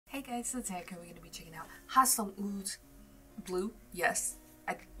Hey guys, it's Erika. We're going to be checking out Ha-Sung-woo's Blue. Yes,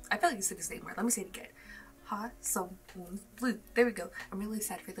 I feel like you said his name right. Let me say it again. Ha-Sung-woo's Blue. There we go. I'm really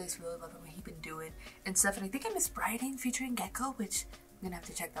excited for this. Really loving what he's been doing and stuff. And I think I missed Writing featuring Gecko, which I'm going to have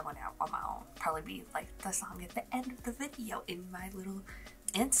to check that one out on my own. Probably be like the song at the end of the video in my little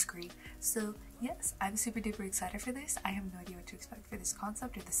end screen. So yes, I'm super duper excited for this. I have no idea what to expect for this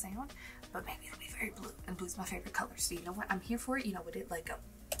concept or the sound, but maybe it'll be very blue, and blue's my favorite color. So you know what? I'm here for it. You know, with it like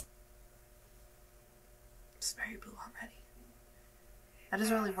it's very blue already. That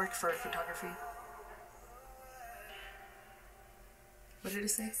doesn't really work for photography. What did it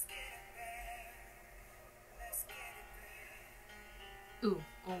say? Ooh,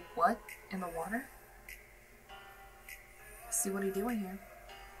 oh, what? In the water? See what he doing here.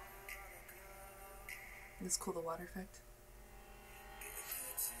 It's cool, the water effect.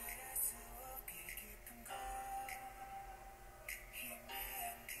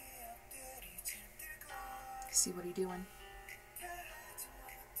 See what he doing.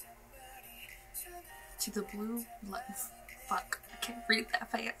 To the blue lens. Fuck, I can't read that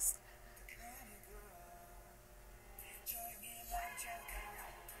fast.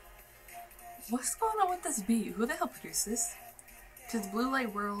 What's going on with this beat? Who the hell produced this? To the blue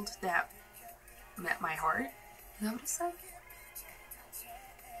light world that met my heart. Is that what it said?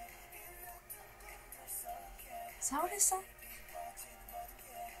 Is that what it said?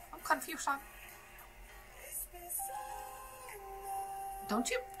 I'm confused, son. Don't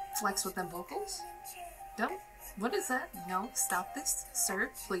you flex with them vocals? Don't. What is that? No, stop this. Sir,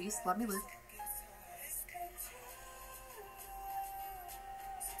 please, let me live.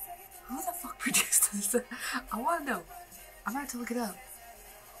 Who the fuck produced this? I wanna know. I'm gonna have to look it up.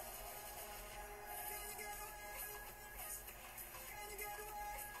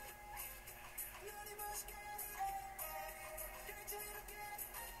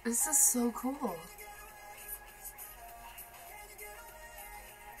 This is so cool.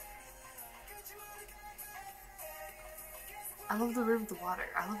 I love the river, the water.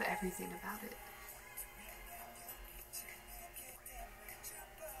 I love everything about it.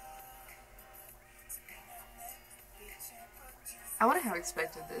 I wouldn't have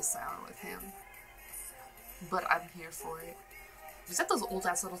expected this sound with him, but I'm here for it. Was that those old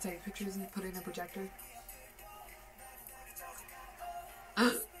ass little tiny pictures he put in a projector?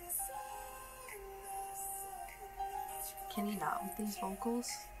 Can he not with these vocals?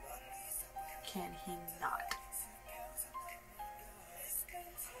 Can he not?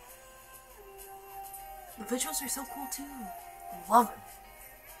 The visuals are so cool too. Love them.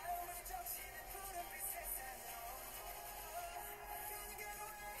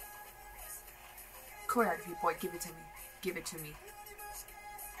 Choreography, boy, give it to me. Give it to me.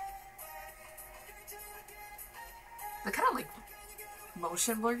 The kind of like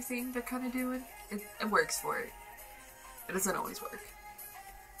motion blur thing they're kind of doing, it works for it. It doesn't always work.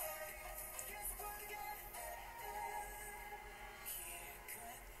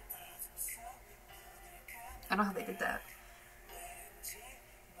 I know how they did that.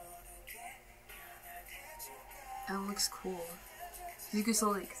 And it looks cool. You can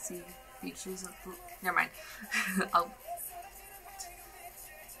still like see features of blue. Never mind.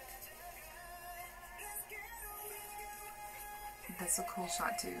 That's a cool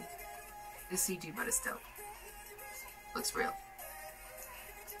shot too. It's CG, but it's dope. Looks real.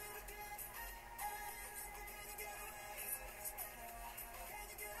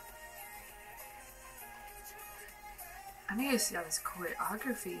 I need to see all this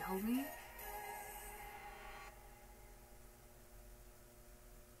choreography, homie.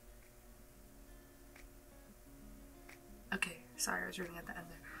 Okay, sorry, I was reading at the end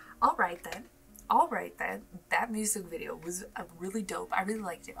there. Alright then. Alright then. That music video was really dope. I really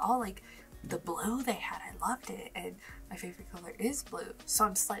liked it. All like the blue they had, I loved it. And my favorite color is blue, so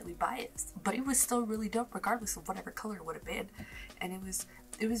I'm slightly biased. But it was still really dope regardless of whatever color it would have been. And it was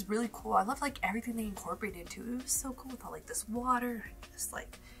really cool. I love like everything they incorporated into it. It was so cool with all like this water, just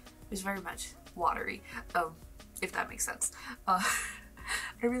like it was very much watery, if that makes sense. I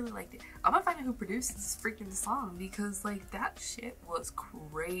really liked it. I'm gonna find out who produced this freaking song because like that shit was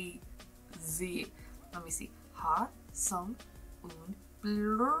crazy. Let me see. Ha-Sung-woo's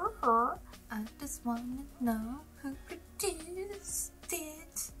Blue. I just wanna know who produced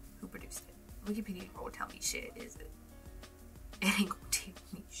it. Who produced it? Wikipedia ain't gonna tell me shit, is it? It ain't gonna tell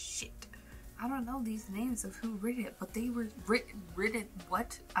me shit. I don't know these names of who wrote it, but they were written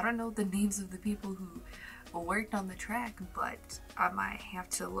what? I don't know the names of the people who worked on the track, but I might have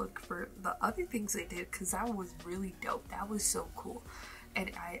to look for the other things they did because that was really dope. That was so cool.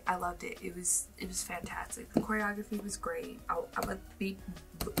 and I loved it. It was fantastic. The choreography was great.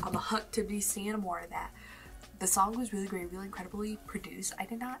 I'm a hunt to be seeing more of that. The song was really great, really incredibly produced. I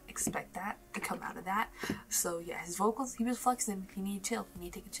did not expect that to come out of that. So yeah, his vocals, he was flexing. He needed chill. He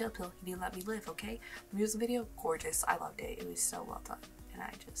needed to take a chill pill. He needed to let me live, okay? The music video, gorgeous. I loved it. It was so well done. And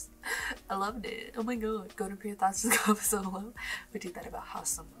I loved it. Oh my god. Go to your thoughts, just comment so below. We do that about how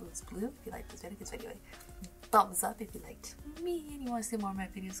some was blue. If you liked this video, give anyway. Thumbs up if you liked me and you want to see more of my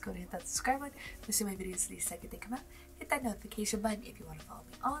videos. Go to hit that subscribe button to see my videos the second they come out. Hit that notification button if you want to follow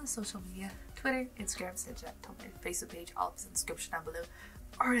me on social media, Twitter, Instagram, Snapchat, Tumblr, Facebook page, all is in the description down below,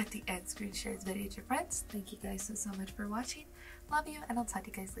 or at the end screen share this video with your friends. Thank you guys so much for watching. Love you, and I'll talk to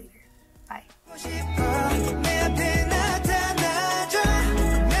you guys later. Bye.